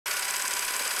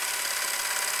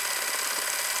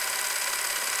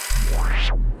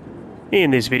In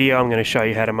this video I'm going to show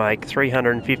you how to make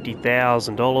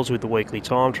 $350,000 with the weekly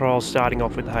time trials, starting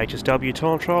off with the HSW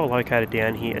time trial located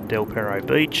down here at Perro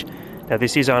Beach. Now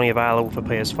this is only available for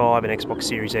PS5 and Xbox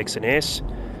Series X and S,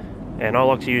 and I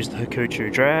like to use the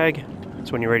Hakuchu drag.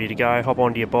 So when you're ready to go, hop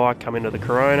onto your bike, come into the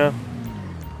Corona,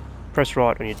 press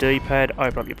right on your D-pad,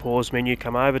 open up your pause menu,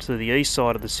 come over to the east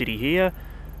side of the city here,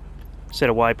 set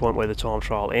a waypoint where the time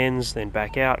trial ends, then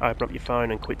back out, open up your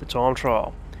phone and quit the time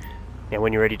trial. Now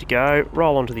when you're ready to go,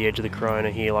 roll onto the edge of the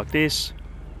Corona here like this,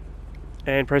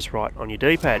 and press right on your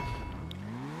D-pad.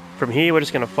 From here we're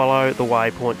just going to follow the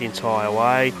waypoint the entire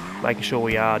way, making sure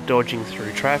we are dodging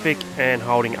through traffic and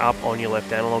holding up on your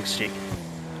left analog stick.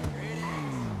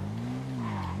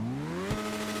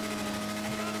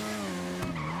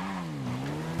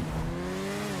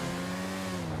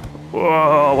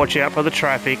 Whoa, watch out for the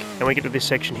traffic. And we get to this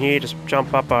section here, just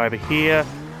jump up over here.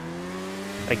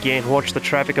 Again, watch the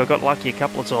traffic. I got lucky a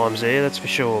couple of times there, that's for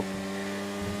sure.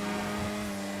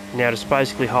 Now just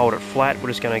basically hold it flat. We're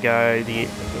just going to go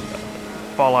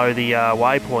follow the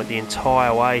waypoint the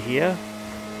entire way here.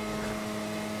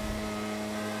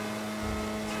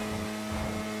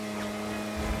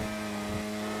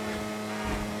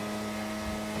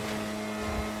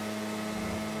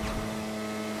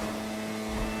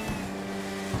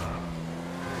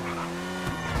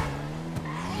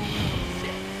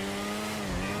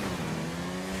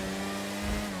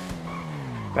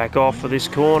 Back off for this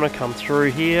corner, come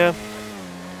through here.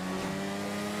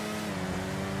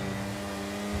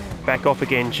 Back off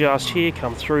again just here,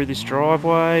 come through this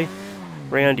driveway.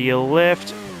 Round to your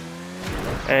left.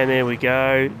 And there we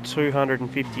go,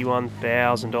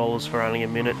 $251,000 for only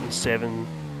 1 minute and 7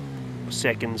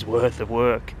 seconds worth of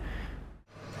work.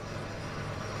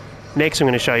 Next I'm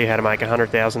going to show you how to make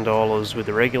 $100,000 with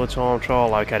the regular time trial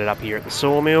located up here at the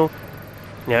Sawmill.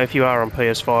 Now if you are on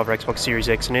PS5 or Xbox Series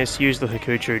X and S, use the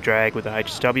Hakuchu drag with the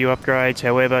HSW upgrades.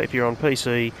 However, if you're on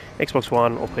PC, Xbox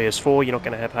One or PS4, you're not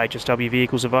going to have HSW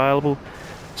vehicles available.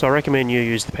 So I recommend you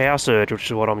use the Power Surge, which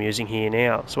is what I'm using here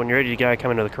now. So when you're ready to go,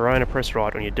 come into the Corona, press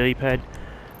right on your D-pad,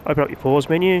 open up your pause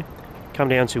menu, come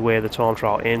down to where the time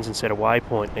trial ends and set a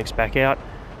waypoint. Next back out,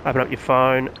 open up your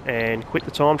phone and quit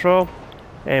the time trial.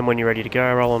 And when you're ready to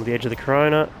go, roll on the edge of the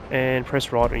Corona and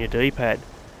press right on your D-pad.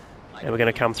 And we're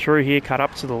going to come through here, cut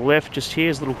up to the left, just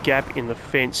here's a little gap in the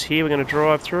fence here we're going to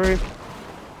drive through.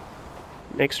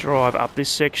 Next drive up this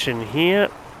section here,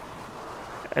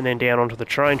 and then down onto the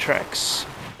train tracks.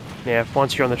 Now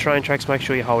once you're on the train tracks, make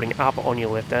sure you're holding up on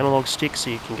your left analog stick so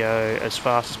you can go as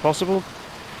fast as possible.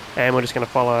 And we're just going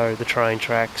to follow the train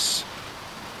tracks.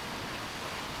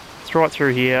 It's right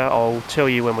through here, I'll tell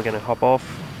you when we're going to hop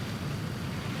off.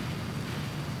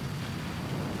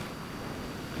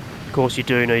 Of course you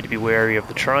do need to be wary of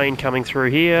the train coming through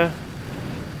here.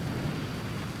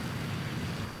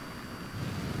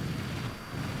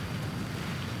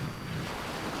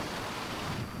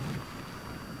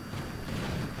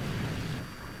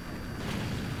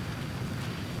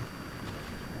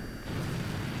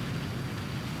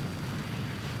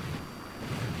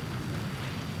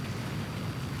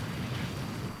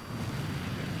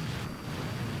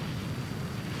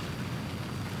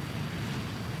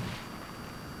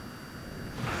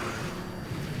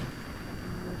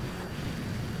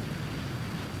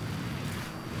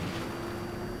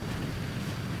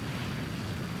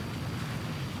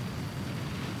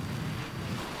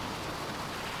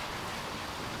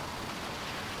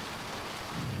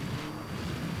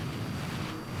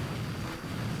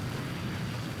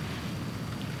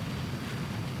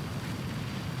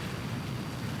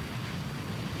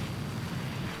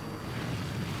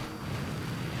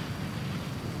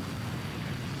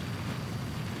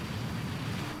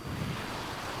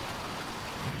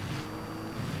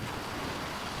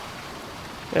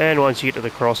 And once you get to the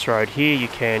crossroad here, you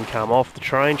can come off the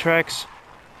train tracks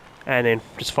and then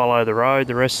just follow the road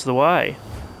the rest of the way.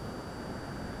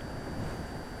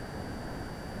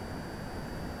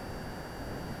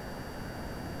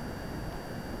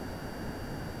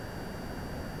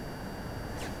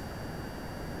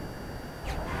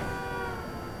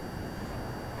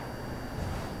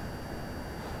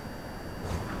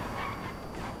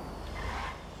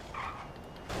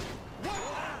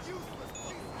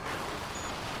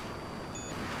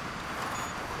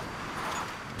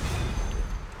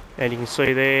 And you can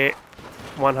see there,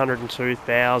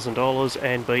 $102,000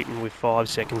 and beaten with 5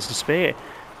 seconds to spare.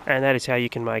 And that is how you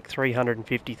can make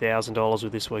 $350,000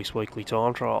 with this week's weekly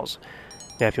time trials.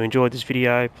 Now if you enjoyed this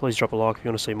video, please drop a like. If you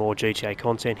want to see more GTA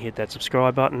content, hit that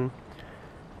subscribe button.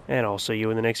 And I'll see you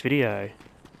in the next video.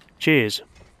 Cheers.